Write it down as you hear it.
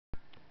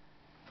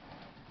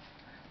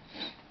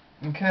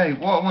Okay,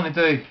 what I want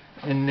to do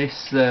in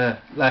this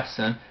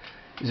lesson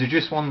is I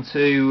just want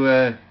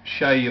to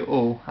show you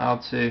all how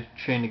to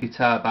tune the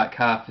guitar back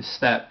half a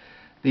step.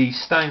 The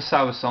Stone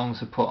Sour songs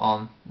I put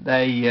on,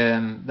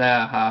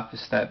 they're half a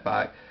step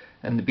back,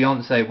 and the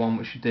Beyonce one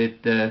which I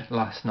did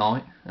last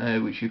night,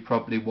 which you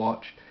probably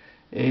watched,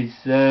 is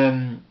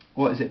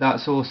what is it?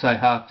 That's also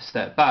half a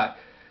step back.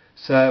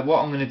 So what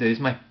I'm going to do is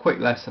make a quick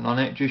lesson on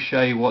it, just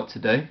show you what to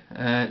do.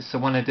 So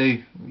when I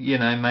do,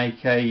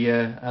 make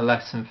a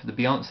lesson for the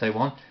Beyonce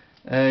one,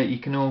 you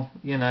can all,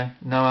 know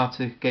how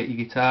to get your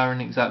guitar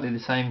in exactly the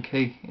same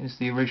key as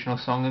the original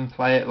song and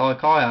play it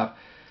like I have.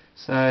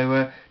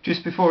 So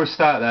just before I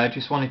start there, I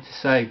just wanted to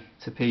say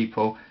to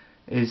people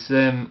is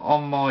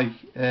on my,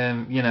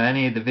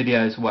 any of the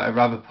videos or whatever,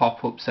 I have a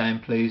pop-up saying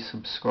please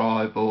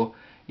subscribe or,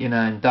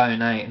 and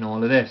donate and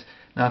all of this.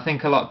 Now I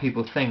think a lot of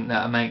people think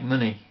that I make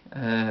money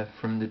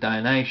from the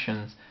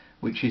donations,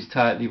 which is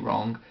totally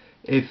wrong.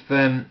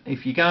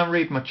 If you go and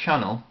read my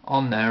channel,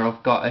 on there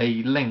I've got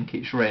a link,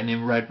 it's written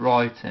in red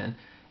writing,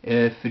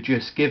 for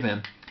Just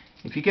Giving.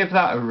 If you give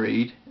that a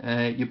read,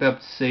 you'll be able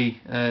to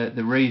see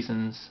the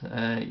reasons,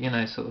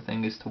 sort of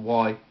thing as to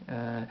why,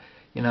 I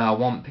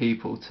want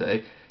people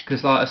to.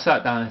 Because like I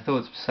sat down and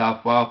thought to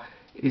myself, well,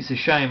 it's a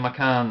shame I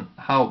can't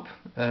help,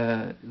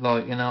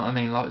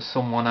 like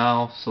someone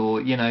else,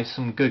 or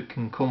some good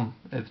can come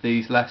of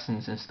these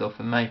lessons and stuff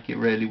and make it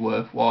really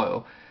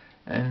worthwhile.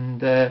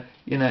 And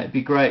it'd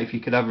be great if you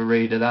could have a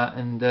read of that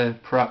and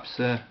perhaps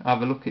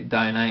have a look at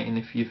donating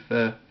if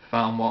you've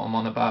found what I'm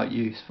on about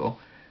useful.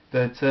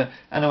 But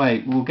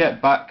anyway, we'll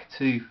get back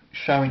to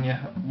showing you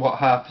what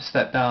half a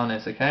step down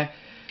is. Okay,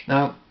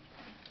 now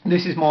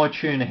this is my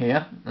tuner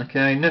here.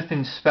 Okay,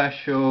 nothing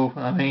special.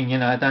 I mean,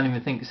 I don't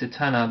even think it's a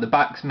tenor. The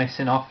back's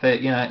missing off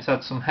it. It's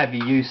had some heavy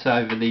use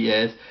over the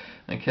years.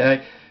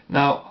 Okay,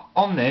 now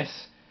on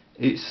this,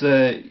 it's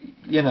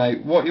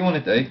what you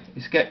want to do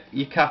is get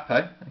your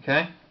capo,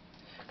 okay,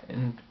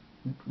 and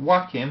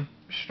whack him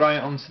straight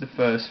onto the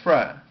first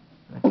fret.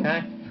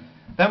 Okay,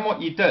 then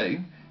what you do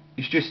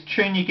is just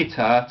tune your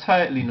guitar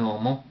totally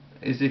normal,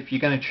 as if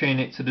you're going to tune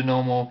it to the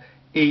normal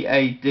E,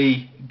 A,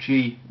 D,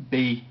 G,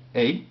 B,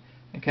 E.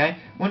 Okay,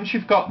 once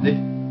you've got the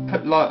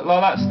like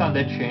that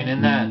standard tune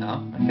in there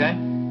now, okay,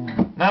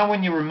 now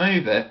when you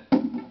remove it,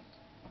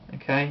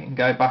 okay, and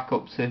go back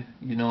up to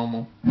your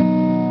normal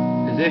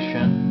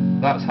position,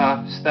 that's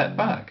half a step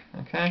back.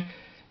 Okay,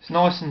 it's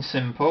nice and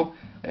simple,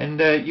 and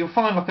you'll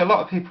find like a lot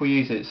of people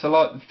use it. So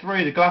like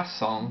Through the Glass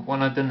song,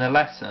 when I done the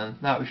lesson,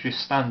 that was just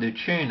standard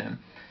tuning.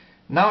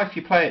 Now if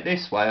you play it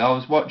this way, I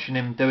was watching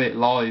him do it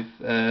live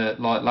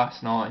like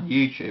last night on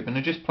YouTube, and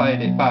I just played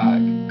it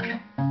back.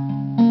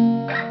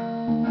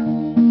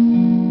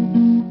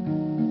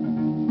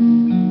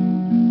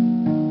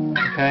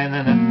 Okay, and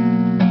then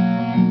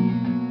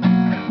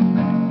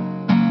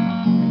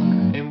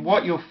and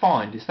what you'll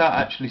find is that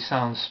actually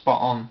sounds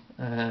spot on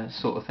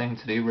sort of thing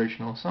to the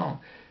original song.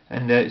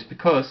 And it's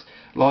because,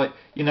 like,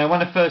 when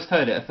I first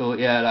heard it, I thought,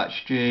 yeah, that's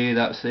G,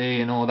 that's E,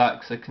 and all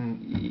that, because I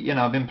can,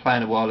 I've been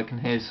playing a while, I can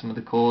hear some of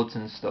the chords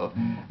and stuff.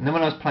 And then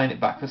when I was playing it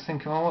back, I was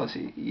thinking, well, what's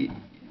he,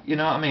 what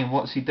I mean,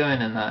 what's he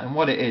doing in that? And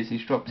what it is,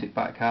 he's dropped it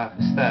back half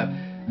a step.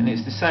 And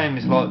it's the same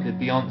as like the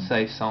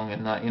Beyonce song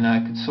and that, I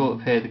could sort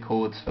of hear the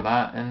chords for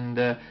that, and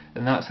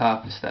that's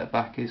half a step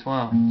back as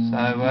well. So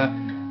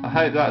I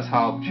hope that's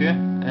helped you,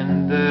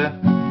 and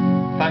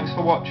thanks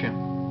for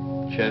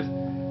watching. Cheers.